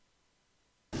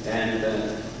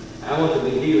I want to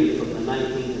be dealing from the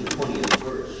 19th and 20th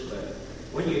verse, but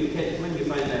when you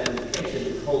find that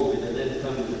catching COVID and then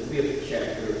come to the 5th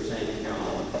chapter of St.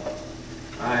 John,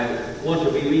 I want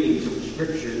to be reading some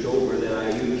scriptures over that I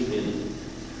used in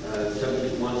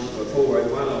subject once before,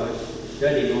 and while I was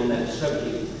studying on that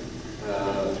subject,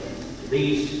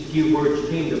 these few words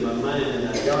came to my mind and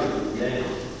I jotted them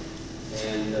down.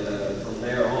 And from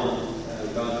there on,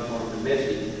 God formed a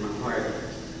message in my heart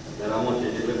that I want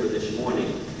to deliver this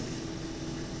morning.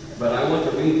 But I want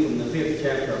to read from the 5th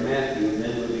chapter of Matthew, and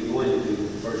then we'll be going to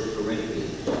 1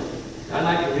 Corinthians. I'd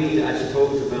like to read, I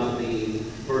suppose, about the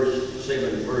first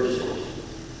 7 verses.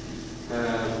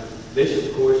 This,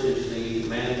 of course, is the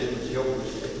man that was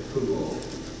helpless at the pool.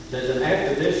 It says, "And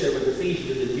after this there was a feast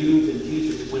of the Jews, and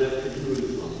Jesus went up to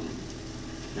Jerusalem.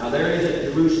 Now there is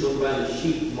at Jerusalem by the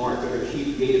sheep market, or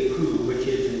sheep gate, a pool, which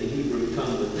is in the Hebrew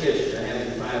tongue Bethesda,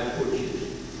 having 5 porches.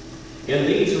 In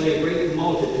these lay a great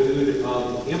multitude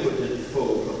of impotent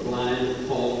folk, of blind,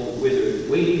 halt, withered,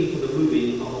 waiting for the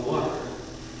moving of the water.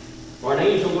 For an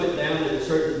angel went down at a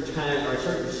certain time, or a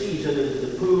certain season, into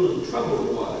the pool and troubled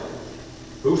the water.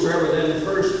 Whosoever then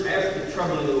first, after the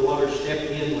troubling of the water,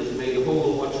 stepped in, was made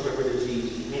whole whatsoever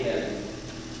disease he had.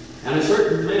 And a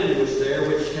certain man was there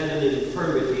which had an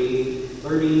infirmity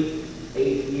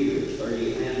 38 years.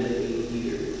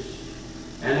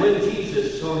 And when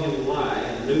Jesus saw him lie,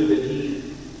 and knew that he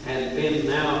had been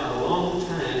now a long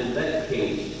time in that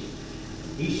case,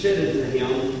 he said unto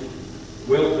him,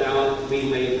 Wilt thou be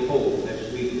made whole?"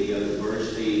 Let's read the other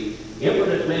verse. "The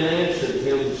impotent man answered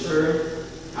him, Sir,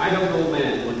 I have no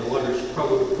man when the water is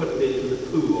troubled to put me into the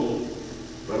pool,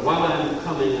 but while I am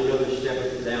coming, another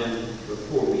steppeth down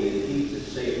before me. And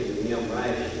Jesus saith unto him,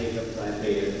 Rise, take up thy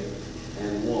bed,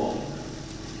 and walk."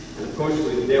 And of course,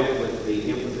 we've dealt with the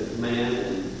impotent man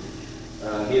and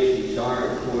his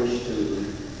desire, of course, to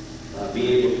be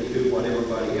able to do what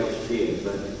everybody else did.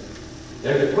 But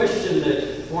there's a question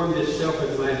that formed itself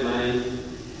in my mind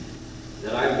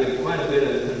that I give quite a bit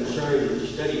of concern and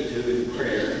study to in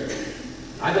prayer.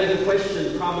 I think a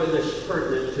question probably that's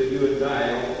pertinent to you and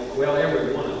I, well,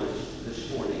 every one of us this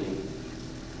morning.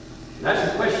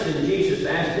 That's a question Jesus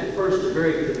asked at first, a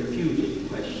very confusing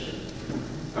question.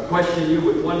 A question you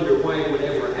would wonder why he would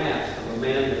ever ask of a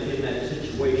man that's in that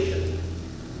situation.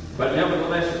 But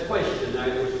nevertheless, a question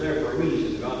that was there for a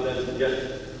reason. God doesn't just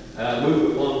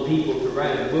move upon people to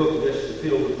write a book just to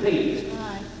fill the pages.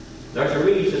 Right. There's a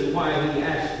reason why he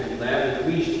asked him that, and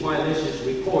the reason why this is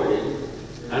recorded,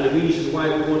 and the reason why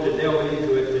we want to delve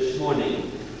into it this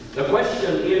morning. The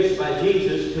question is by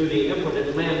Jesus to the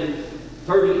impotent man,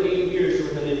 38 years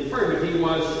with an infirmity,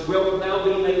 was, Wilt thou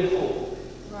be made whole?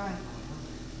 Right.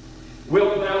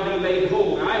 Wilt thou be made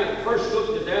whole? I first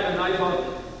looked at that and I thought,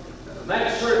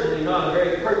 that's certainly not a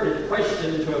very pertinent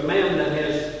question to a man that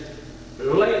has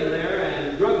laid there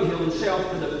and drug himself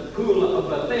to the pool of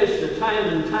Bethesda time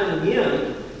and time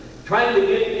again, trying to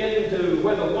get into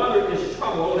where the water is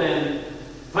troubled and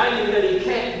finding that he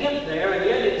can't get there, and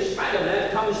yet in spite of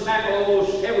that comes back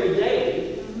almost every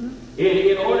day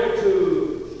in order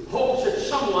to hope that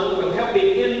someone will help him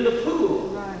into the pool.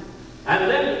 Right. And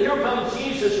then here comes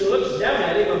Jesus and looks down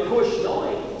at him, of course,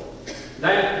 knowing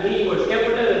that he was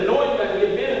impotent and knowing that he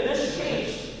had been in this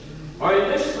case or in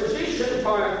this position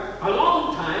for a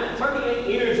long time, 38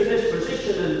 years in this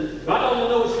position, and God only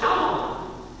knows how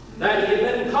long, that he had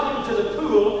been coming to the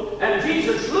pool, and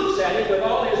Jesus looks at him with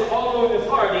all his all-knowing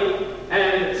authority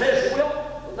and says,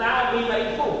 Wilt thou be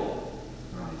made whole?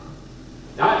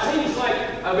 Now it seems like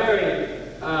a very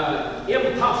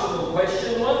impossible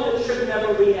question, one that should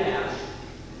never be asked,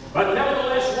 but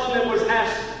nevertheless one that was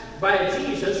asked by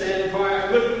Jesus, and for a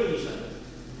good reason.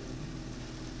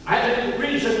 I think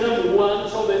reason number one,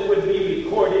 so that it would be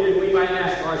recorded and we might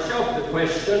ask ourselves the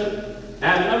question,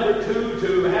 and number two,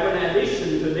 to have an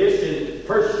addition to this in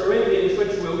 1 Corinthians,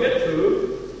 which we'll get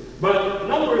to. But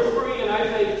number three, and I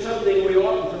think something we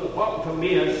ought to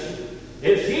miss,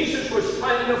 is Jesus was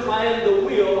trying to find the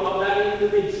will of that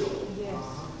individual. Yes.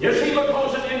 You see,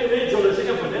 because an individual is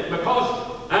impotent, because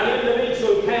an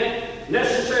individual can't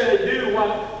necessarily do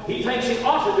what he thinks he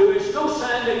ought to do, it's no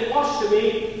sign that he wants to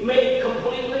be made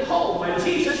completely whole. And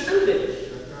Jesus knew this.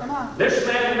 This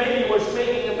man maybe was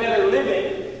making a better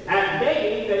living at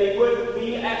begging than he would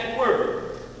be at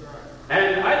work.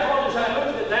 And I thought as I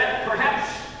looked at that, perhaps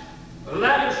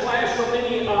that is why so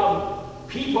many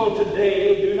people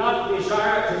today do not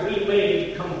desire to be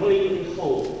made completely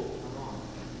whole.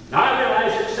 Now I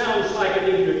realize it sounds like an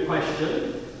ignorant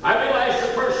question. I realize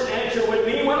the first answer would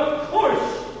be, well, of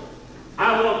course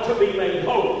I want to be made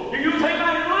whole. Do you think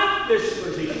I like this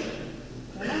position?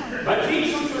 But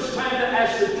Jesus was trying to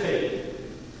ascertain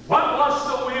what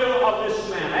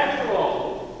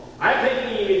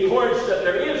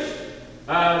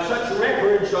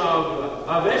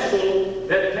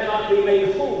be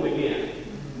made whole again.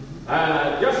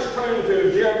 Just turn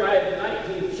to Jeremiah the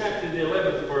 19th chapter, the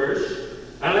 11th verse,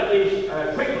 and let me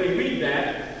quickly read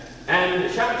that.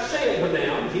 And shalt say unto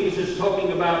them, Jesus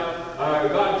talking about,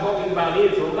 God talking about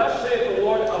Israel, thus saith the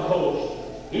Lord of hosts,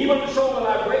 even so will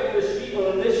I break this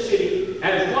people in this city,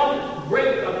 as one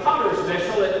break a potter's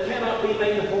vessel that cannot be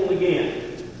made whole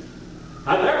again.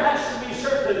 And there has to be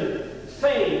certain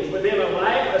things within a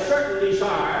life, a certain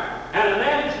desire, and a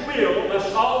man's will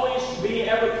must always be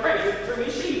ever present to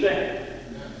receive that.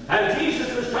 And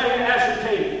Jesus was trying to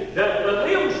ascertain that the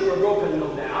limbs were broken,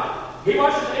 no doubt. He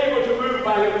wasn't able to move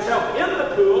by himself in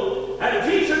the pool,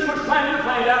 and Jesus was trying to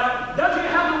find out, does he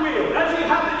have the will? Does he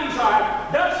have the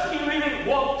desire? Does he really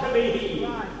want to be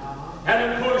healed?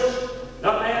 And of course,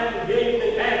 the man gave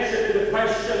the answer to the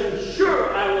question,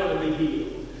 sure, I want to be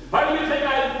healed. Why do you think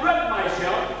I brought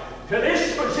myself to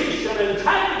this position and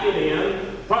tried to get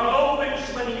in from over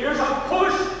so many years? Of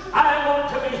course, I want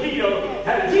to be healed.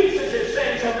 And Jesus is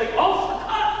saying something off the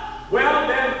top. Well,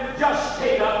 then, just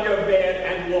take up your bed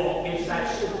and walk. It's that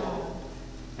simple.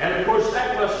 And of course,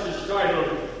 that must have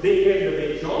startled the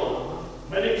individual.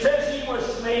 But it says he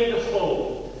was made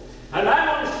whole. And I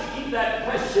want us to keep that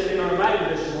question in our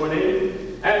mind this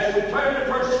morning as we turn to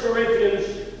 1 Corinthians,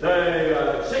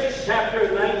 the 6th chapter,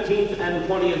 19th and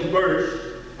 20th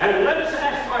verse. And let us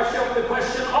ask ourselves the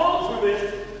question all through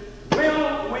this,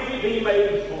 will we be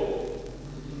made whole?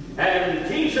 And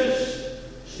Jesus,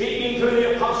 speaking through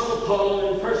the Apostle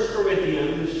Paul in 1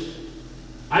 Corinthians,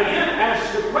 again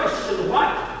asks the question,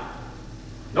 what?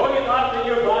 Know ye not that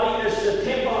your body is the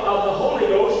temple of the Holy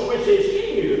Ghost which is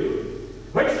in you,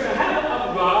 which you have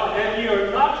of God, and ye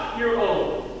are not your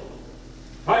own?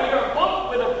 For ye are bought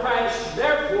with a price,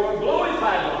 therefore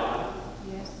glorify God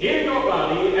in your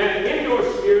body and in your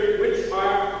spirit, which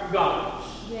are God's.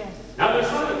 Yes. Now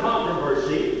there's not a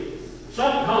controversy.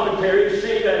 Some commentaries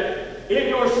say that in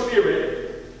your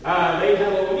spirit, they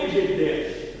have omitted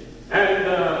this. And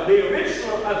the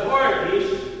original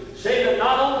authorities say that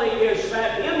not only is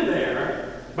that in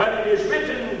there, but it is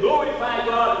written, glorify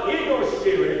God in your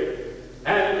spirit,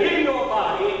 and in your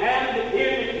body, and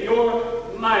in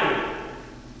your mind.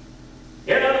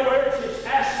 In other words, it's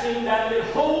asking that the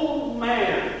whole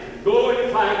man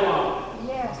glorify God.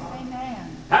 Yes, amen.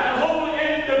 And the whole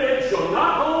individual,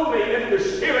 not only in the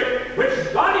spirit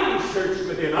which God inserts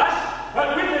within us,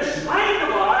 but with this mind of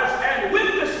ours and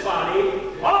with this body,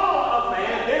 all of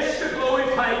man is to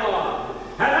glorify God.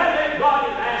 And I think God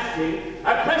is asking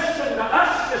a question to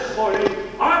us this morning.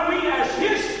 Are we as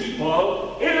his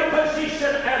people in a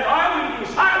position, and are we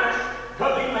desirous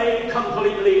to be made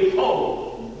completely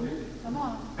whole? Come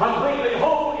on. Completely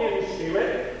whole in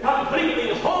spirit,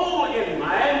 completely whole in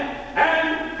mind,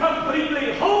 and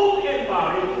completely whole in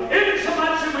body,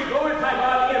 insomuch that we glorify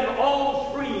God in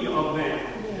all three of them.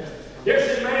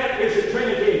 Yes, man is a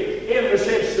trinity in the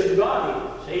sense that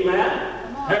God is. Amen?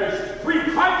 There's three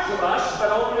parts of us,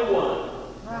 but only one.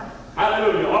 Right.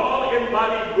 Hallelujah. All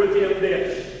embodied within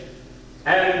this.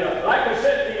 And like I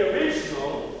said, the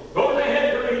original goes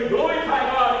ahead to read, glorify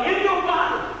God in your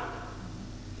body,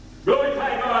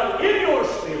 glorify God in your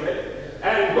spirit,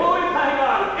 and glorify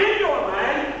God in your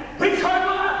mind, which are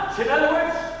God's. In other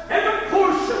words, every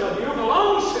portion of you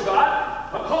belongs to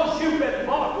God because you've been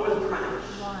bought with a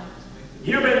price. Right.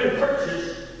 You've been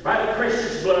purchased by the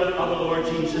precious blood of the Lord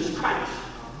Jesus Christ.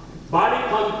 Body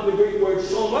comes from the Greek word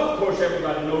soma. Of course,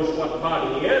 everybody knows what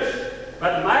body is.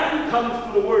 But mind comes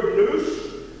from the word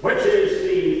nous, which is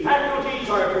the faculties,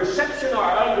 our perception,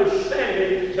 our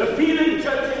understanding, the feeling,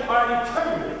 judging, our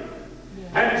determining.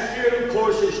 And spirit, of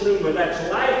course, is pneuma. That's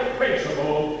life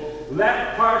principle,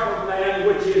 that part of man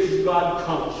which is God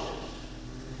conscious.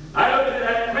 I look at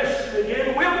that question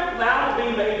again. Wilt thou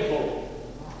be made whole?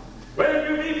 Will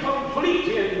you be complete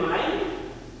in mind?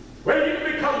 Will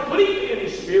you be complete in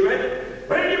spirit?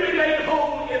 Will you be made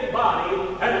whole in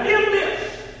body? And in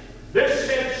this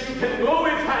sense, you can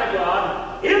glorify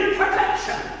God in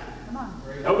perfection,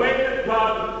 the way that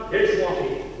God is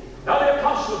wanting. Now the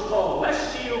Apostle Paul,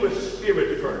 let's deal with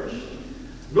spirit first.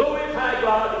 Glorify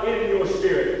God in your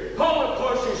spirit. Paul, of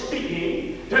course, is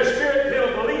speaking to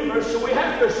spirit-filled believers, so we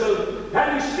have to assume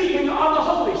that he's speaking of the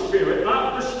Holy Spirit,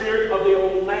 not the spirit of the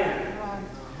old man.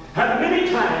 And many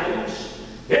times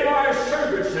in our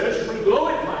services, we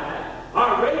glorify,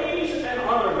 our raise and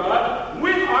honor God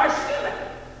with our spirit.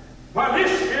 For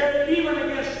this spirit, even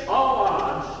against all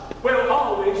odds, will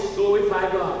always glorify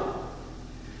God.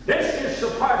 This is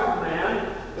the part of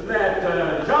man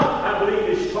that John, I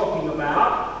believe, is talking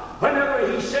about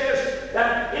whenever he says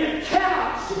that it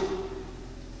cannot see.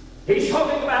 He's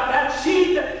talking about that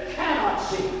seed that cannot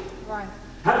see. Right.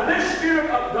 And this Spirit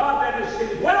of God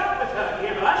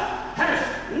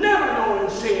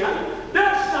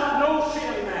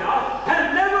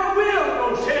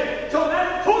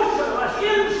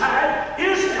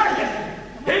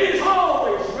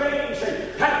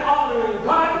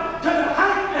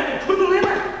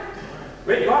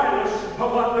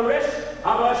of what the rest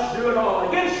of us do it all.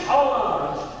 Against all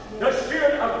odds, the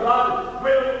Spirit of God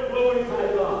will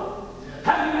glorify God.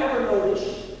 Have you ever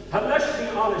noticed, and let's be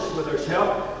honest with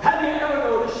ourselves, have you ever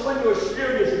noticed when your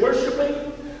spirit is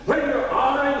worshiping, when you're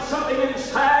honoring something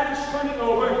inside is turning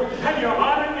over, and you're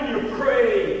honoring and you're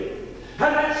praying,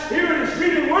 and that spirit is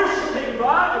really worshiping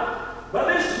God, but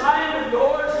this mind of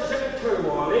yours is in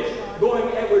turmoil. It's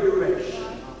going every direction.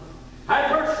 I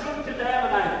first looked at that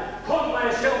and I told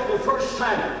myself the first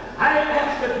time, I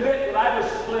have to admit that I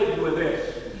was plagued with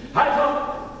this. I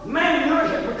thought, man, you're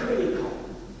hypocritical.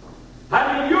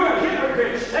 I mean, you're a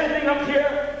hypocrite standing up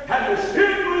here and the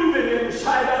Spirit moving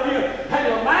inside of you and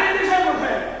your mind is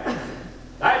everywhere.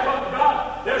 I thought,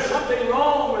 God, there's something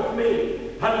wrong with me.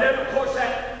 And then, of course,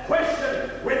 that question,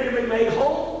 when you be made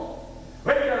whole,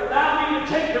 when you allow me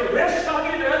to take the rest of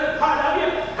you, the other part of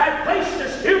you, I place the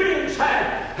Spirit inside,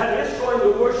 and it's going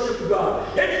to worship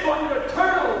God. It's going to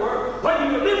turn over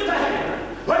when you lift a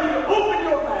hand, when you open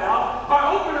your mouth, or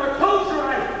open or close your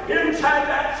eyes. Inside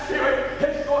that Spirit,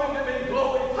 it's going to be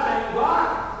glorifying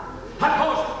God.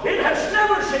 Because it has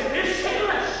never sinned. It's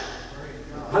sinless.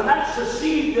 And that's the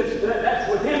seed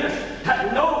that's within us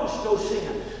that knows no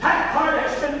sin. That part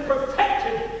has been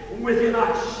perfected within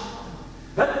us.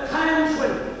 At the times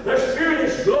when the Spirit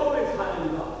is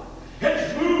glorifying God,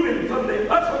 it's moving from the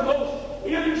uttermost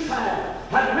inside.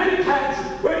 And many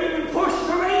times we're even forced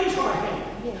to raise our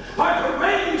hand, or to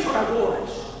raise our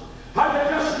voice, or to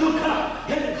just look up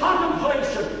in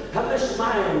contemplation. And this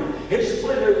mind is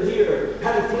flittering here,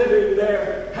 and flittering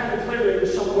there, and flittering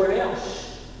somewhere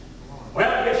else.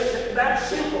 Well, it's that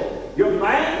simple. Your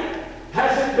mind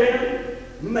hasn't been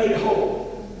made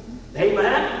whole.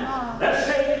 Amen? Let's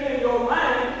say again, your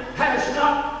mind has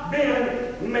not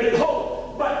been made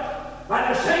whole. But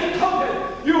by the same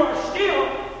token, you are still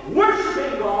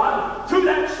worshiping God through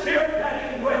that Spirit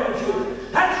that indwells you.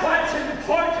 That's why it's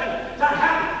important to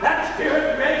have that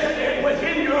Spirit resident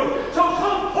within you, so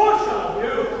some portion of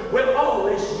you will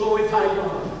always glorify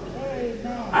God.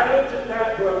 Amen. I looked at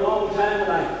that for a long time,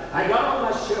 and I got on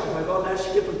myself. I thought, that's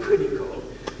hypocritical.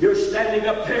 You're standing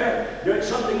up there, you're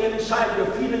something inside, you're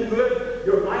feeling good,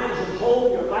 your mind's at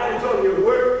home, your mind's on your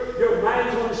work, your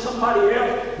mind's on somebody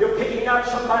else, you're picking out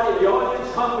somebody in the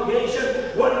audience,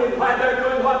 congregation, wondering why they're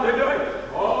doing what they're doing.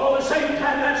 All the same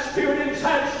time that Spirit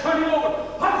inside is turning over.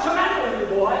 What's the matter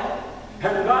with you, boy?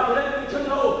 And God led me to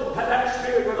know that that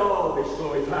Spirit would always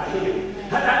glorify Him.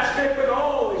 And that Spirit would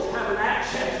always have an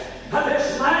access. And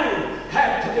this mind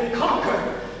had to be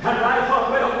conquered. And I thought,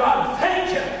 well, God,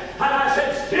 thank you. And I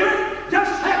said, Spirit,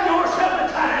 just have yourself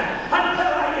a time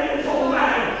until I get His whole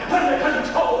mind under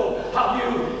control of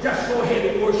you. Just go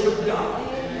ahead and worship God.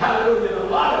 Hallelujah. And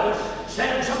a lot of us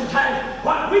stand sometimes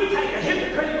what we take a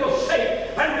hypocritical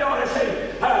state, and we ought to say,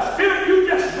 Spirit, you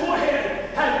just go ahead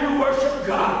and you worship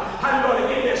God. I'm going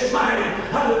to get this mind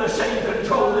under the same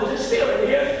control that the Spirit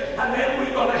is, and then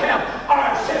we're going to have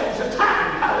ourselves a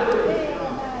time. Hallelujah.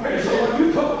 So when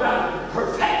you talk about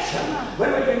perfection,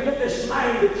 when we can get this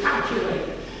mind to calculate,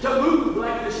 to move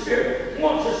like the Spirit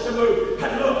wants us to move.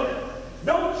 And look,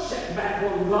 don't sit back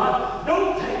on God.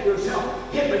 Don't take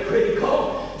yourself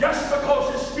hypocritical just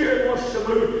because the Spirit wants to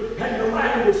move and your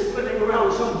mind is flitting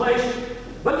around someplace.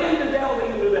 Begin to delve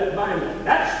into that mind.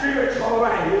 That Spirit's all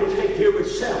right. It'll take care of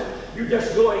itself. You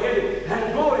just go ahead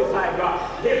and glorify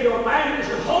God. If your mind is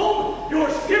at home, your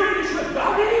spirit is with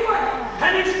God anyway,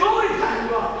 and it's glorifying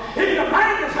God. If your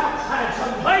mind is outside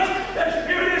someplace, the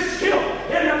Spirit is still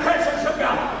in the presence of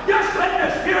God. Just let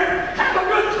the Spirit have a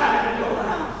good time and go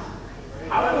around.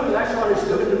 Hallelujah, that's what it's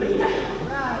doing to me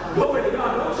now. Glory to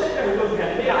God. Don't sit there and look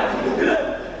at me. I feel good.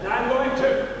 And I'm going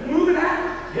to move it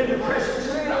out in the presence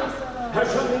of God. There's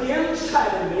something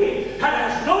inside of me that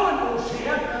has no sin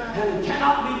and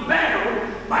cannot be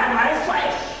bound by my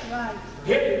flesh. Right.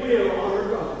 It will honor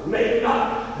God. Maybe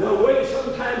not the way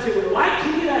sometimes it would like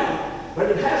to get out, but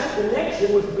it has a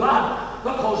connection with God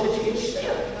because it's His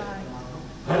Spirit.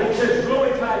 Right. And it says,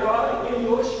 glorify God in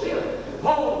your spirit.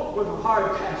 Paul was a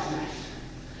hard taskmaster.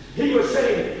 He was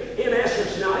saying, in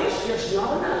essence, now it's just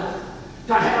not enough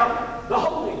to have the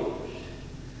Holy Ghost.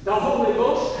 The Holy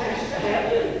Ghost has to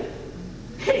have you.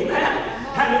 Amen.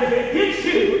 And if it gets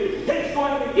you, it's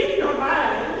going to get your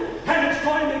mind, and it's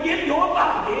going to get your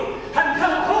body, until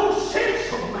the whole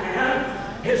sense of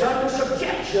man is under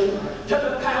subjection to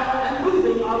the power and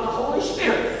moving of the Holy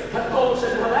Spirit. And Paul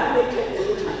said, now that may take a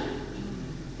little time.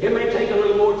 It may take a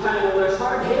little more time when there's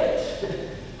hard heads,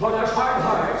 or there's hard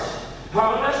hearts,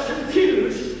 or less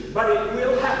confused, but it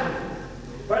will happen.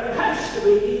 But it has to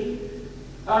be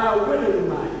a willing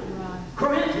mind.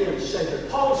 Corinthians says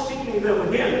it. Paul speaking to them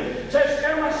again says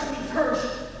there must be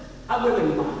first a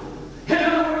willing mind. In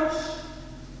other words,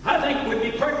 I think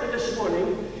we'd be pertinent this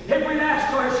morning if we'd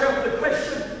ask ourselves the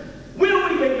question, will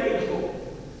we be made whole?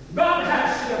 God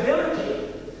has the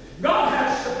ability. God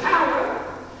has the power.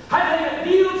 I think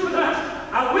it deals with us.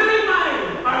 A willing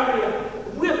mind. Are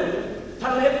we willing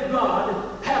to let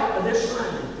God have this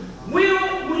mind?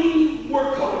 Will we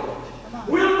work on it?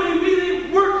 Will we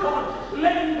really work on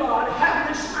letting God have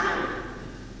this mind?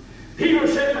 Peter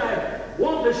said, I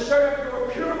want to serve your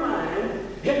pure mind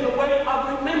in the way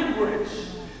of remembrance.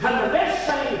 And the best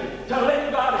thing to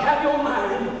let God have your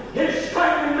mind is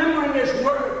start remembering His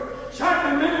Word.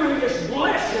 Start remembering His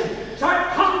blessing.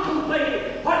 Start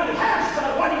contemplating what He has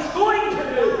done, what He's going to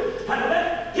do. And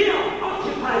let Him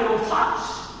occupy your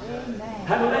thoughts. Amen.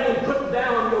 And let Him put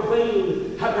down your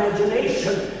vain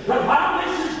imagination. But while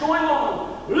this is going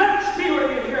on, let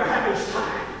Spirit in here have His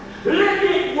time. Let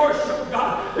it worship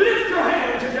God. Lift your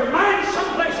hands and your mind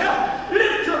someplace else.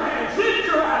 Lift your hands, lift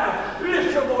your eyes,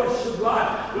 lift your voice to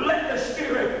God. Let the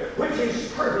Spirit, which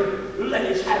is perfect, let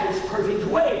it have His perfect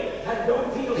way. And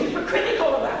don't feel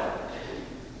hypocritical about it.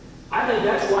 I think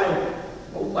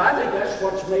that's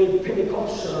what's made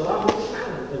Pentecost a lot more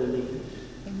silent than it is.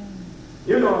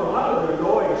 You know, a lot of their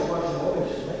noise wasn't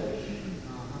always flesh.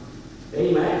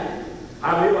 Amen.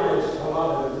 I realize a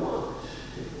lot of it was.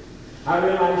 I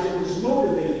realize it was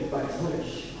motivated by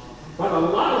flesh. But a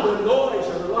lot of the noise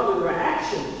and a lot of their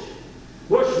actions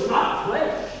was not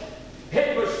flesh.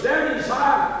 It was their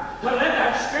desire to let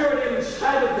that Spirit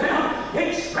inside of them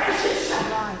express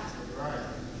itself. Right.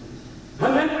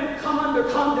 And then we come under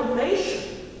condemnation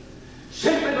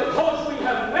simply because we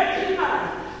have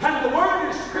recognized, and the Word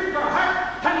is pricked our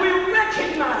heart, and we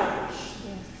recognize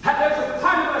that there's a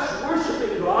part of us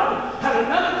worshiping God, and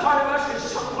another part of us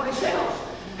is someplace else.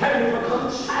 And we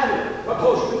become silent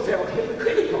because we felt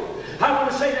hypocritical. I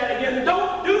want to say that again.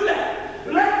 Don't do that.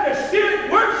 Let the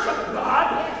Spirit worship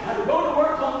God and go to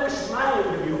work on this mind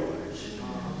of yours.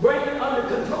 Bring it under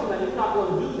control. Now, you're not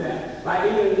going to do that by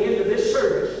entering into this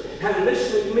service and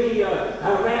listening to me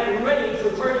rant and rave for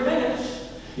 30 minutes.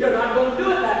 You're not going to do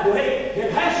it that way.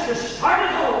 It has to start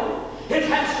at home. It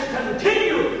has to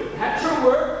continue at your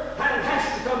work, and it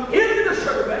has to come into the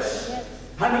service.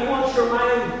 And He wants your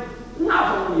mind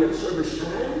not only at service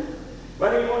time,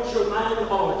 but He wants your mind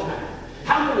all the time.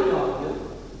 How many of you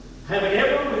have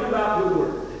ever been about your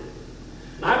work?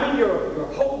 I mean, your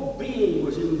whole being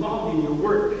was involved in your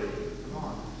work.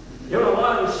 You know, a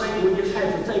lot of us think we just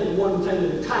have to think of one thing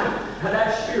at a time, and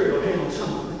that Spirit will handle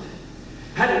some of it.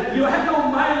 And you have no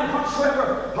mind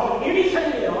whatsoever on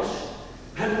anything else,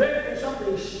 and there is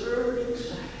something stirred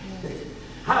inside.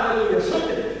 Hallelujah.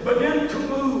 Something begin to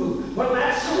move. Well,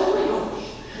 that's the Holy Ghost.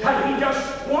 And He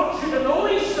just wants you to know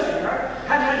He's there, and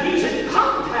that He's in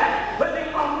contact with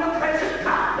the omnipresent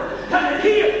God, and that He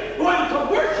is going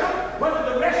to worship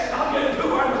whether the rest of you do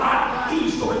or not.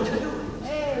 He's going to do it.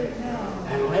 Amen.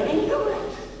 And let Him do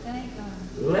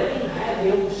it. Let Him have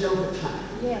Himself a time.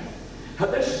 Yes. Now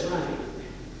this mind,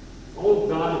 oh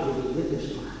God, if you get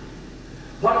this mind,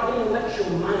 what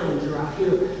intellectual minds are out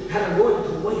here that are going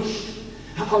to waste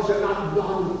because they're not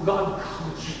God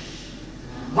conscious.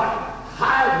 What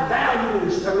high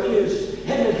values there is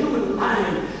in the human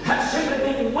mind has simply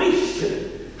been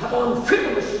wasted upon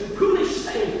frivolous and foolish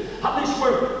things of this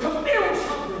world to build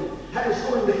something that is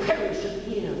going to perish at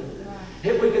the end.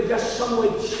 If we could just some way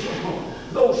channel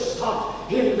those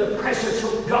thoughts into the presence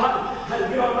of God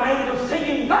and get our mind of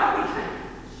thinking godly things.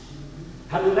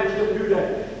 How do you let them do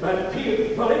that? But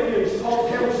Philippians, Paul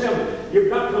tells them, you've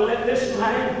got to let this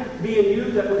mind be in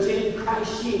you that was in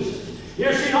Christ Jesus.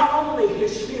 You see, not only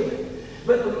His Spirit,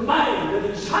 but the mind, the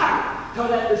desire to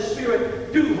let the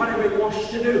Spirit do whatever He wants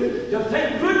to do. To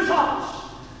think good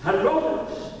thoughts. And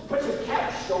Romans puts a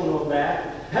capstone on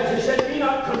that. As he said, be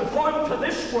not conformed to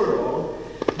this world,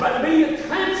 but be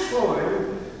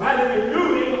transformed by the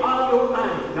renewing of your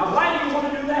mind. Now, why do you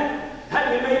want to do that?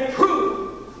 Have you made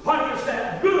prove what is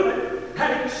that good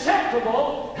and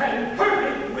acceptable and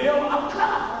perfect will of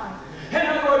God? In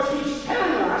other words, He's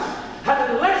telling us that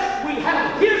unless we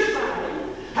have His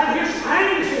mind and His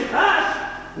mind is in us,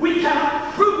 we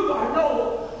cannot prove or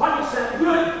know what is that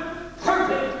good,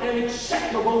 perfect, and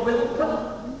acceptable will of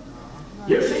God.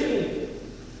 You see,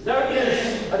 there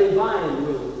is a divine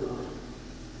will of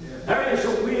God. There is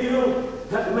a will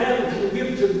that man can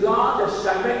give to God that's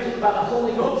directed by the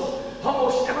Holy Ghost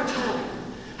almost every time.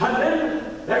 And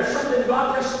then there's something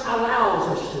God just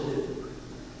allows us to do.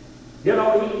 You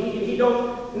know, He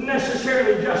don't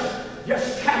necessarily just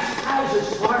chastise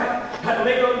us for it and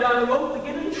later on down the road we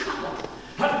get in trouble.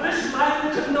 But this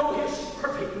mind could know His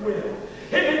perfect will.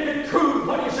 It can prove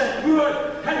what is that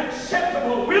good and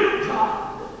acceptable will of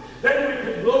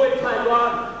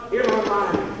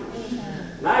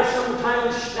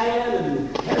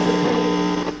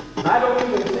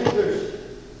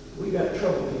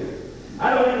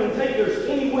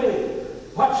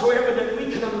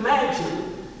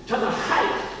to the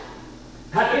height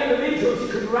that individuals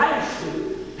could rise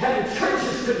to, and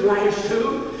churches could rise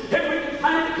to, if we could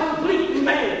find a complete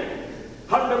man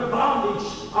under bondage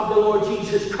of the Lord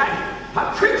Jesus Christ.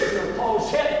 A prisoner, Paul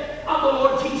said, of the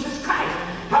Lord Jesus Christ.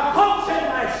 Paul said,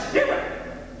 my spirit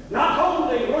not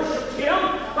only worships him,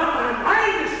 but my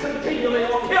mind is continually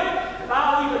on him, and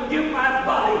I'll even give my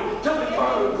body to be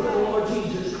burned for the Lord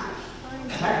Jesus Christ. In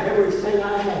fact, everything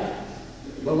I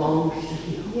have belongs to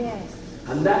him. Yes.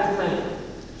 And that man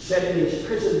sat in his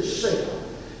prison cell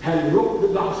and wrote the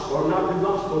gospel, or not the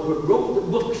gospel, but wrote the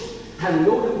books and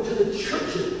wrote them to the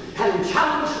churches and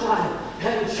challenged life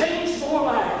and changed more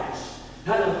lives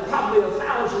than probably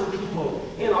 1,000 people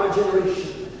in our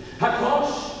generation.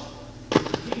 Because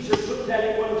Jesus looked at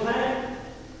him one time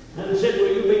and said,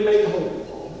 will you be made whole,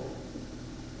 Paul?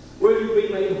 Will you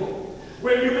be made whole?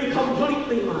 Will you be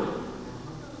completely mine?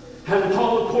 And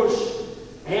Paul, of course,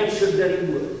 answered that he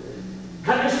would.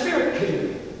 And the Spirit came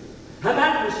in. And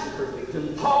that was perfect.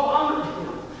 And Paul honored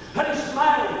him. And his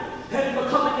mind had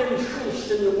become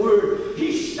entrenched in the Word.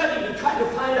 He studied and tried to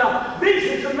find out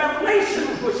visions and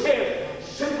revelations was him,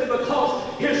 simply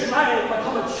because his mind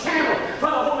become a channel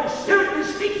for the Holy Spirit to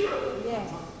speak through.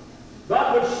 Yes.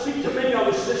 God would speak to many of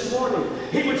us this morning.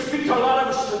 He would speak to a lot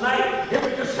of us tonight if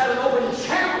we just had an open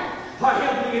channel for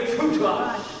him to get through to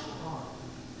us.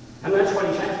 And that's what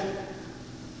he's after.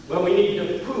 Well, we need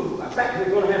to prove. In fact, we're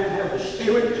going to have the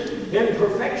Spirit in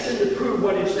perfection to prove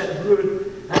what is that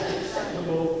good and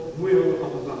acceptable will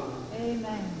of God.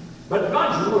 Amen. But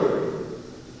God's Word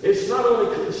is not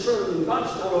only concerned,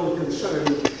 God's not only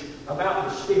concerned about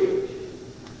the Spirit.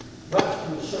 God's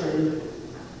concerned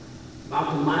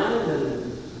about the mind,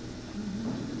 and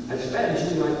as bad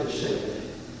as you like to say it,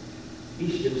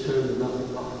 he's concerned about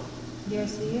the body.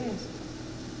 Yes, he is.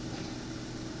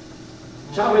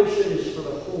 Salvation is for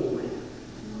the whole man.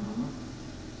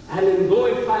 And in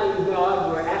glorifying God,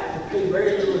 we're apt to pay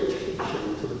very little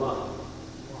attention to the body.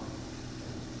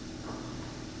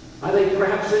 I think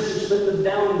perhaps this has been the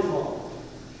downfall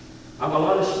of a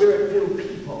lot of Spirit-filled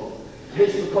people.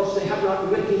 It's because they have not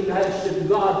recognized that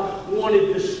God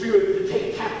wanted the Spirit to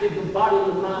take captive the body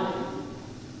and the mind.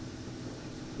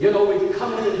 You know, we've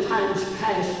come in times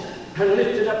past and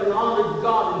lifted up and honored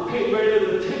God and paid very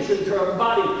little attention to our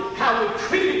body, how we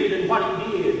treated it and what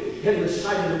He did in the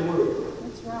sight of the world.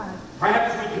 That's right.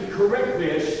 Perhaps we could correct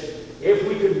this if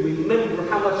we could remember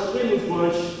how much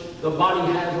influence the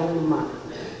body has on the mind.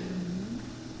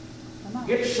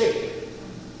 Get sick.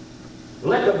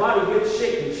 Let the body get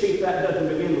sick and see if that doesn't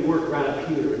begin to work right up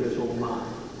here in this old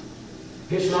mind.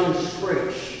 It's not as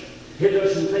fresh. It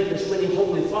doesn't think as many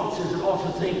holy thoughts as it ought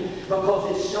to think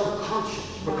because it's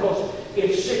self-conscious, because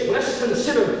it's sick. Let's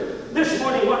consider this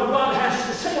morning what God has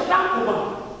to say about the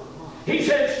body. He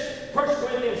says, 1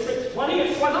 Corinthians 6:20,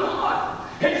 it's for the Lord.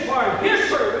 It's for His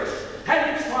service,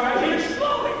 and it's for His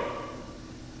glory.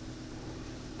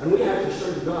 And we have to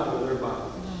serve God with our body.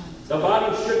 The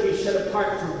body should be set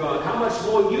apart for God. How much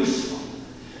more useful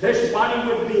this body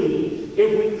would be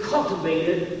if we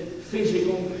cultivated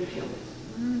physical health.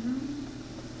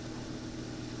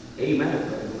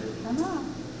 Amen. Come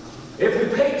on. If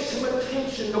we paid some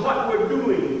attention to what we're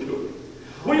doing to it,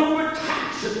 we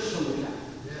overtax it sometimes.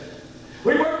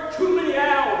 We work too many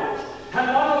hours, and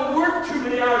not only work too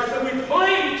many hours, but we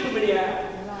play too many hours.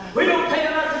 We don't pay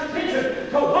enough attention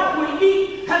to what we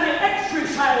eat and the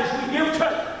exercise we give to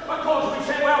it, because we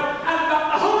say, well, I've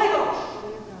got the Holy Ghost.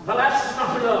 But that's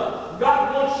not enough.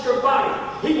 God wants your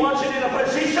body. He wants it in a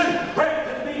position where it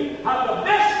can be of the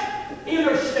best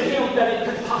interest to Him that it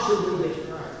could possibly be.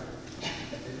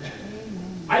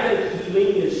 I think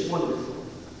healing is wonderful.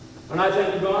 And I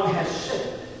think God has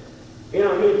said it in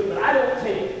our midst. But I don't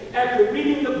think, after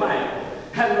reading the Bible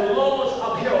and the laws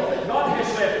of health that God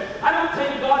has left, I don't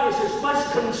think God is as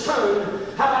much concerned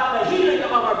about the healing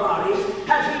of our bodies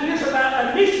as He is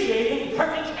about initiating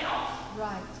perfect health.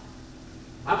 Right.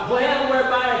 A plan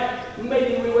whereby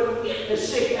maybe we wouldn't get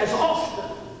sick as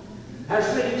often,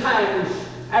 as many times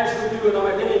as we do in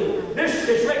our day. This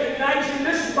is recognizing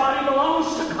this body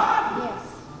belongs to God. Yes.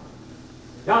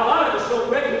 Now, a lot of us don't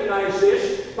recognize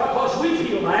this because we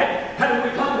feel like, and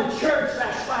we come to church,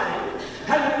 that's fine,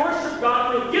 and we worship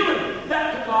God, we've given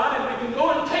that to God, and we can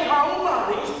go and take our own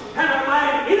bodies and our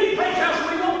mind any place else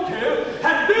we want to,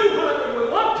 and do whatever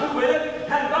we want to with it,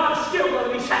 and God's still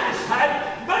going to be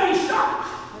satisfied, but He stops.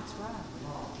 That's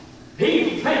right.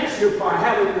 He thanks you for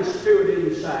having the Spirit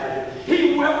inside.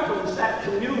 He welcomes that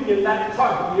communion, that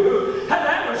part of you, and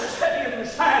that was set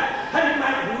inside, and He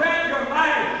might grab your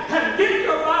mind and get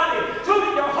your body so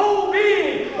that your whole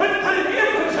being would put an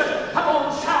emphasis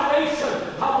upon salvation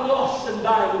of a lost and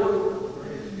dying world.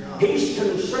 He's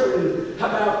concerned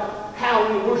about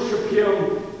how we worship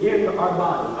Him in our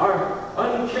body. Our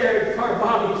uncared for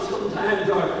bodies sometimes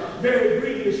are very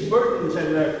grievous burdens,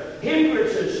 and they're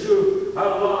hindrances to a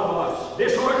lot of us.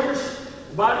 Disorders,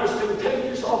 the body is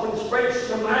contagious, often spreads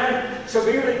to the mind,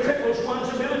 severely cripples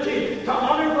one's ability to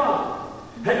honor God.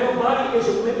 And your body is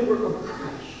a member of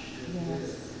Christ.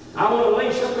 Yes. I want to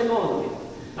lay something on you.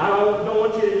 I don't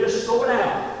want you to just throw it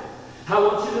out. I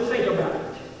want you to think about it.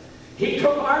 He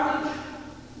took our nature.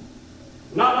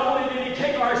 Not only did He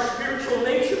take our spiritual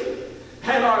nature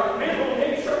and our mental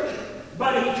nature,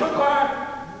 but He took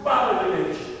our bodily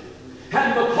nature.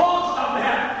 And because of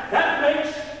that, that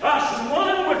makes us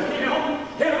one with Him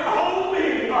in our whole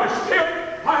being. Our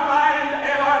spirit, our mind,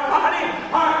 and our body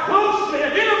are closely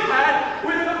identified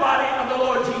with the body of the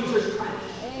Lord Jesus Christ.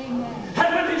 Amen.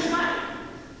 And with His mind.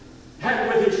 And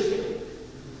with His spirit.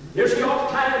 You see,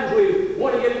 oftentimes we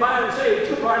want to get by and say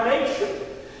He took our nature.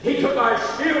 He took our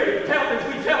spirit.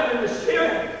 We felt in the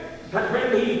spirit. But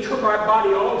when He took our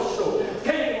body also,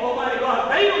 came, Almighty God,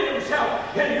 veiled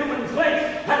Himself in human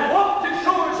flesh and walked the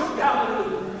shores of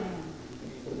Galilee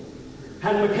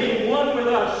and became one with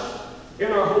us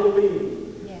in our whole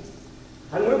being. Yes.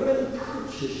 And we've been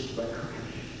purchased by Christ.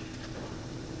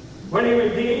 When He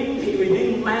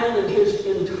redeemed man in his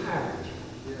entirety.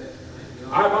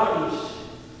 Our bodies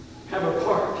have a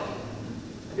part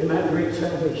in that great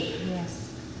salvation.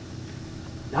 Yes.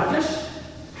 Now, just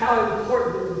how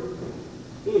important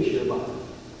is your body?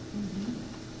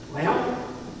 Well,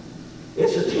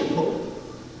 it's a temple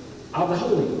of the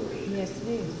Holy Ghost. Yes, it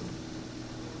is.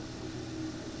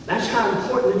 That's how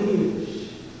important it is.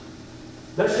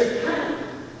 The Shekinah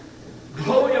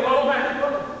glory of Almighty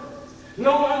God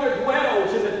no longer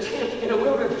dwells in a tent in a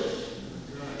wilderness.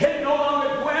 It no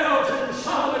longer dwells in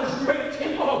Solomon's great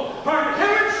temple or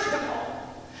Herod's temple.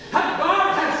 And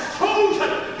God has chosen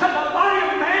that the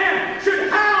body of man should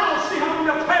house the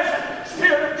omnipresent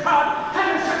Spirit of God,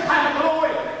 and the Shekinah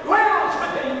glory dwells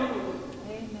within you.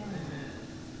 Amen.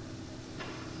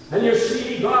 And you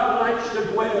see, God likes to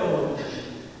dwell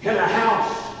in a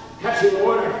house that's in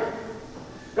order.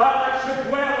 God likes to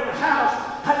dwell in a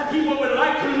house that people would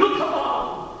like to look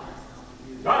upon.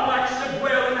 God likes to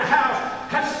dwell in a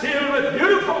house that's filled with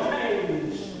beautiful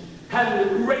things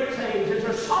and great things. It's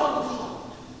a solemn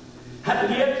thought.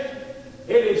 And yet,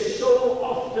 it is so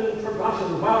often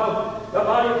forgotten. While the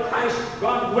body of Christ,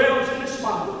 God dwells in this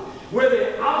body, where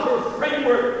the outer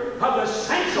framework of the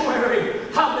sanctuary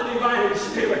of the divine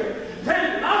Spirit.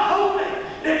 Then not only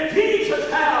did Jesus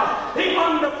have the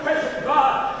omnipresent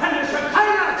God and the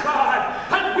Shekinah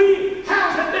God, and we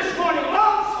house it this morning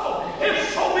also.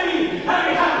 If so be that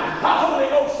we have the Holy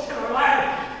Ghost in our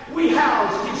life, we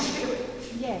house His Spirit.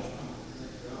 Yes.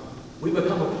 We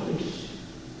become a place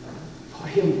for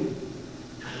Him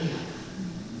to live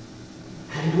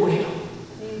and dwell Amen.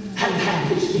 and have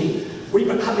His being. We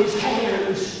become His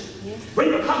hands. Yes.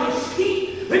 We become His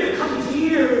feet. We become His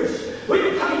ears.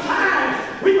 We become His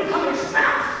eyes. We become His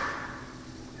mouth.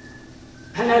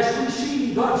 And as we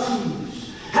see, God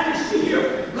sees. And as we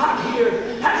hear, God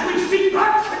hears. As we speak,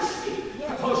 God can speak.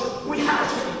 Yes. Because we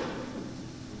house Him.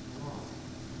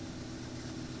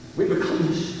 We become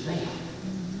His man.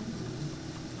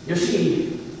 You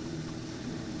see,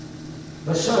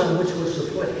 the Son, which was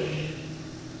the flesh,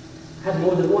 had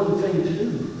more than one thing to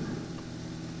do.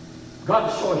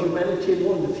 God saw humanity and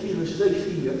wanted to feel as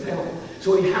they felt.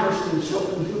 So He housed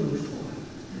Himself in human form.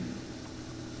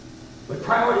 But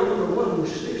priority number one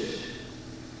was this.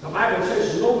 The Bible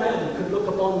says no man could look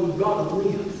upon God and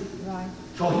live. Right.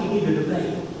 So He needed a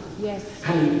veil. Yes.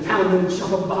 And He found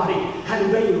Himself a body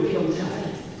and veiled Himself in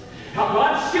it. Now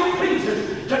God still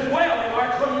pleases to dwell in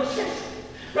our 20th century.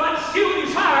 God still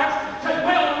desires to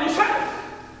dwell on this earth.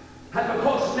 And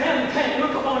because man can't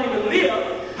look upon Him and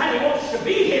live, and He wants to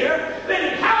be here,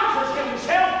 then He houses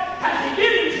Himself, as He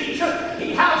did in Jesus.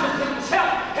 He houses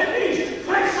Himself in these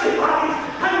fleshly bodies,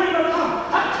 and we become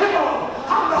a temple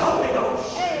of the Holy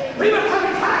Ghost. Amen. We become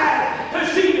His eyes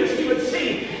to see as He would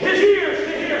see, His ears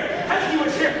to hear as He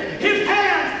would hear, His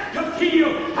hands to feel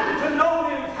and to know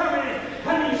the infirmity,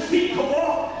 and His feet to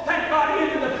walk, thank God,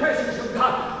 into the presence of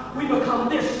God. We become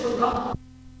this for God.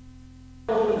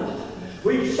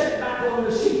 We've sat back on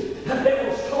the seat. The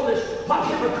devil's told us what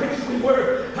hypocrites we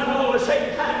were. And all at the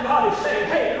same time, God is saying,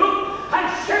 hey, look,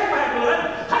 I shed my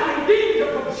blood. I redeemed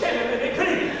you from sin and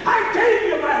iniquity. I gave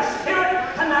you my Spirit.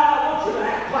 And now I want you to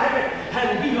act like it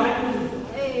and be like me.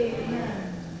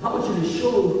 Amen. I want you to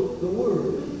show the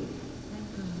Word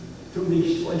through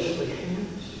these fleshly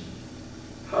hands.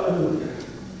 Hallelujah.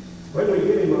 When we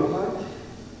give Him our heart,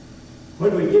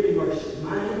 when we give Him our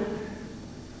mind,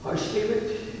 our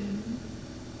spirit,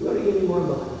 We're going to give him our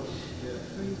bodies.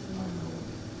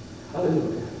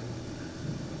 Hallelujah.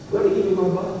 We're going to give him our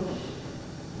bodies.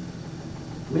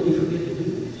 Many forget to do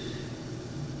this.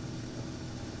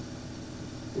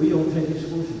 We don't think it's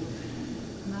worth it.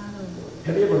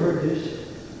 Have you ever heard this?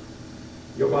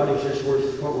 Your body's just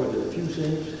worth, what was it, a few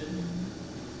cents?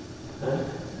 Huh?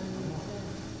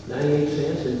 98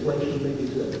 cents, inflation maybe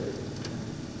 $7.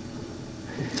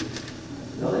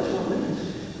 No, that's not nice.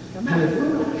 And if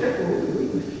we're not careful, we'll agree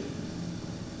with you.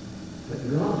 But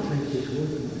God thinks it's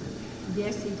worth it.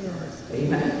 Yes, he does.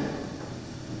 Amen.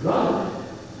 God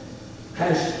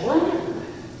has planned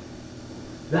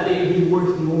that it be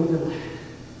worth more than that.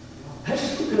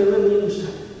 Let's look at a little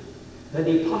insight that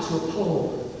the Apostle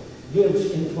Paul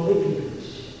gives in Philippians.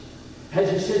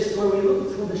 As he says, where we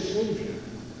look for the Savior,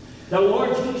 the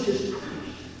Lord Jesus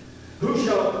Christ, who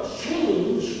shall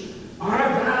change our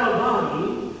vile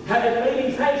body, that it may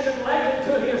be fashioned like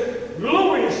unto his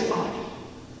glorious body.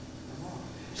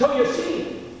 So you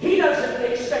see, he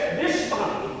doesn't expect this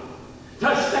body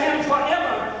to stand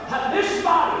forever, and this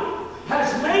body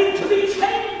has made to be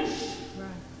changed.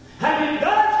 Right. And it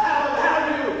does have a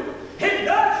value. It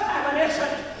does have an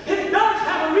essence. It does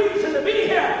have a reason to be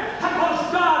here,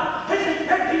 because God is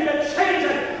expecting to change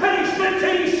it, and He's meant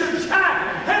to Eastern shine,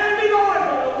 and it'll be ordered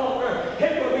no longer.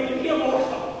 It will be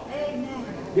immortal. Amen.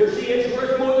 You see, it's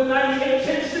worth more than 98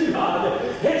 cents to God.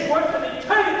 It's worth an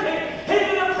eternity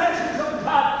in the presence of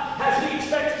God, as He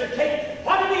expects to take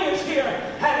what it is here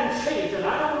and change it.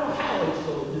 I don't know how He's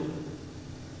going to do it.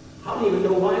 I don't even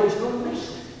know why He's going to mess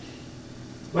with it.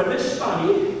 But this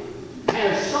body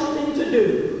has something to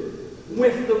do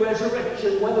with the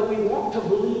resurrection, whether we want to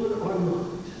believe it or not.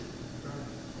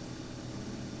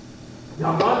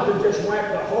 Now, God could just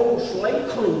wipe the whole slate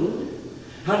clean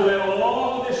and let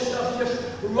all this stuff just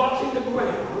rot in the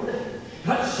ground.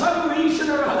 For some reason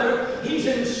or other, He's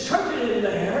inserted in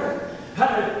there, and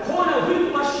a corn of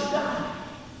wheat must die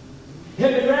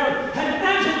in the ground. And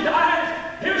as it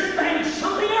dies, Here's sprang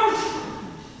something else.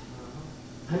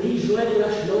 And He's letting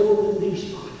us know in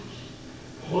these bodies,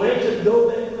 planted though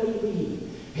they may be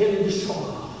in the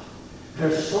soil,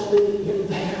 there's something in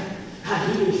there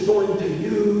that He is going to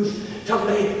use to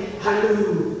make a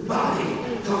new body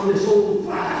from this old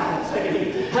vile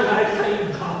thing. And I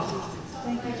thank God.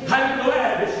 I'm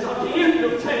glad it's not the end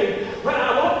of things. When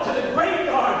I walk to the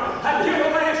graveyard and hear the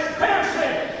last prayer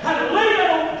said and lay that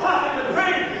old body in the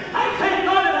grave, I thank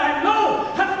God that I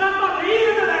know that's not the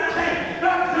end of that thing.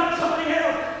 God's got something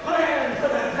else planned for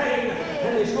that thing,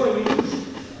 and He's going to use it.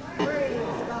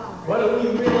 Whether we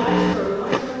realize it or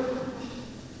not,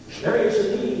 there is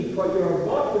a need for your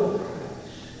bought with a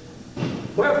price.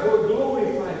 Wherefore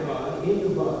glorify God in your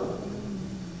body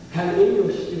and in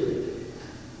your spirit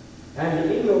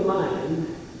and in your mind,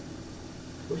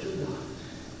 which are God's.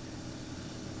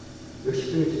 Your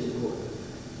spirit's important.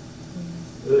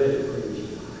 Let it praise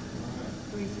God.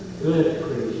 Let it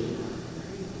praise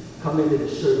God. Come into the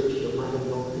service, your mind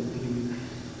is all confused.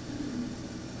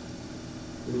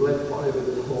 You left part of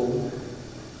it at home,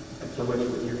 some of it's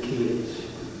with your kids,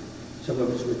 some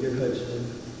of it's with your husband.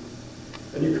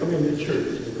 And you come into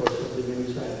church because something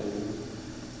inside you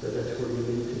that that's where you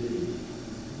need to be.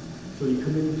 So you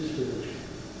come into church,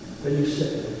 and you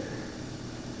sit there.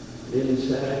 And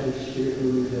inside the Spirit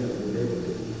moves out and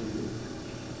everything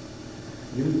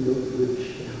you look good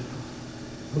scoundrel.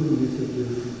 Who do you think you're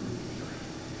fooling?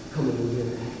 Coming in here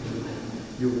and acting like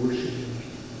you're worshiping me.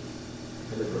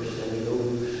 And the first thing you know,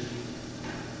 you say,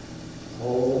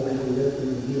 all that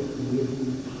nothing guilt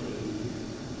and pain.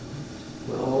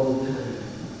 Well, all the time,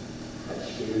 that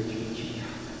Spirit's reaching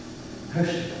out.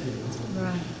 There's something wrong.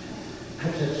 Right.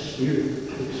 That's that Spirit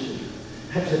that takes you.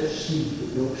 That's that seed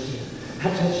that knows Him.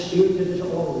 That's that Spirit that is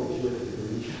always with you to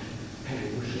reach out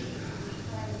and worship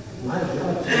God. My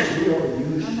God says we ought to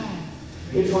use it.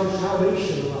 It's our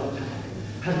salvation a lot of times.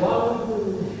 And while we're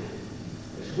doing that,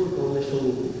 let's work on this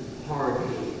old hard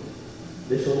head,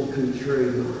 this old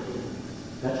contrary mind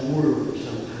that's worldly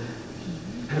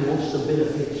sometimes and wants the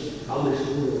benefits of this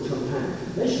world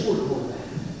sometimes. Let's work on that.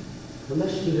 And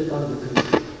let's get it under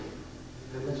control.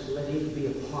 And let's let it be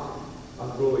a part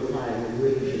of glorifying and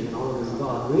raising and honoring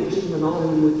God. Raising and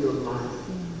honoring with your mind.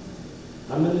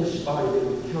 I'm in this body that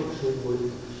we counsel with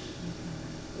us.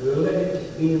 Let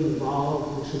it be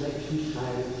involved in some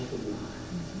exercise for God.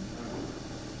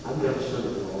 I've got a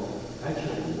son-in-law. I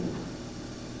can't do it.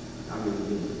 I really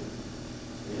do.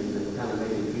 And it kind of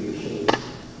made me feel ashamed.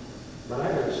 But I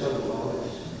got a son-in-law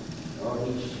that's,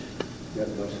 he's got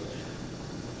muscles.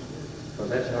 Because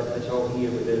that's all he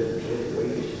ever did.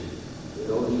 Wages. You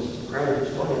know, he's proud of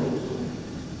his money.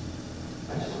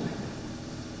 That's fine.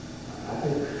 I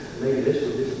think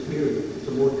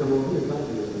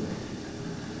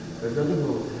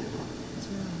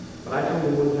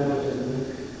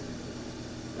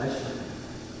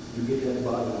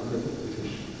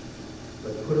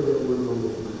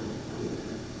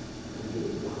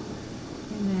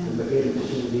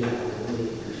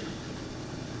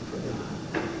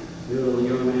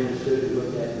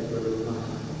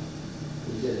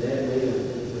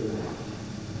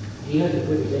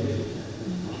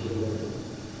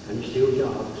and he still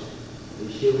jogs.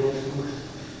 He still has some muscle.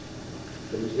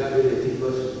 But he's got rid of a few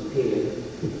muscles in his head.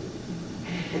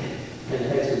 And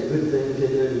has some good things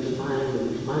in there in his mind,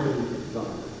 and his mind is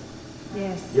gone.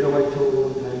 Yes. You know what he told me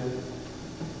one time?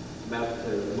 About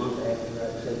a month after I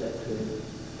said that to him.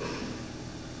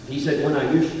 He said, when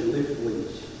I used to lift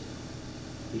weights,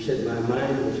 he said, my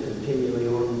mind was continually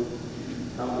on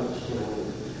how much can I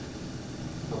lift?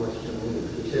 How much can I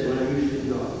lift? He said, when I used to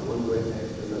jog one breath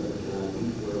after another, can I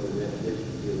eat well and that this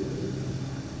would be good.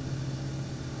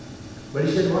 But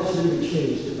he said, what's really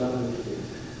changed about me is this.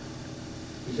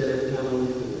 He said, every time I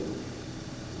lift a weight,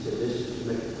 he said, this is to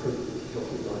make a perfect,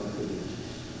 healthy body for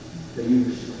Jesus. To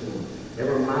use for him.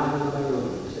 Every mile that I run,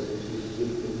 he said, this is to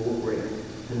give me more breath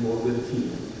and more good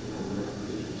feeling. And I'm not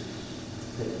for Jesus.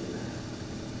 Thank you, man.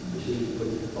 You see, he put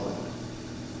his body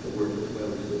to work as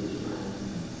well as with his mind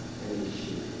and his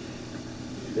spirit.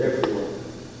 Therefore,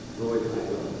 glorify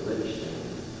God. Let us stand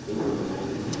in your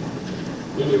mind,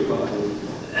 in your body,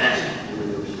 and in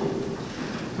your spirit.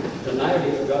 Tonight,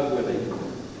 if God willing,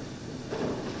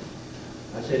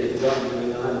 I said, if God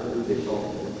willing, I don't do this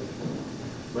often.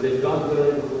 But if God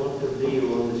willing, we want to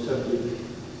deal on the subject,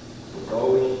 it's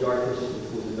always darkest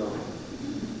before the dawn.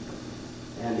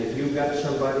 And if you've got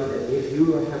somebody that, if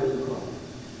you are having problems,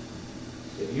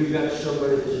 if you've got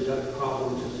somebody that's got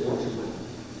problems that's in their mind,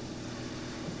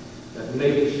 that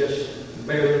maybe it's just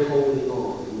barely holding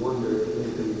on and wonder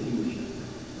in confusion,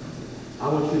 I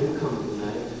want you to come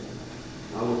tonight.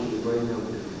 I want you to bring them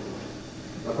to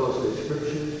God. Because the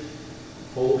Scriptures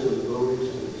hold some glorious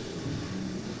answers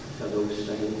to those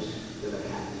things that are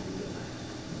happening in your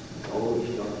life. Always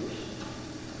darkest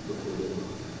before the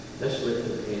dawn. Let's lift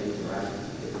our hands right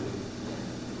together.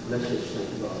 Let's just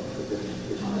thank God for this.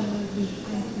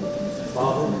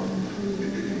 Father,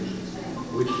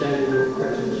 we stand in your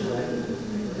presence right now.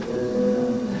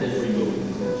 And we go.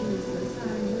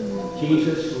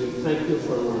 Jesus, we thank you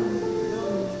for life.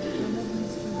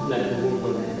 That we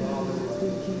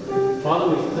Father,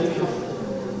 we thank you for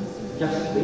just being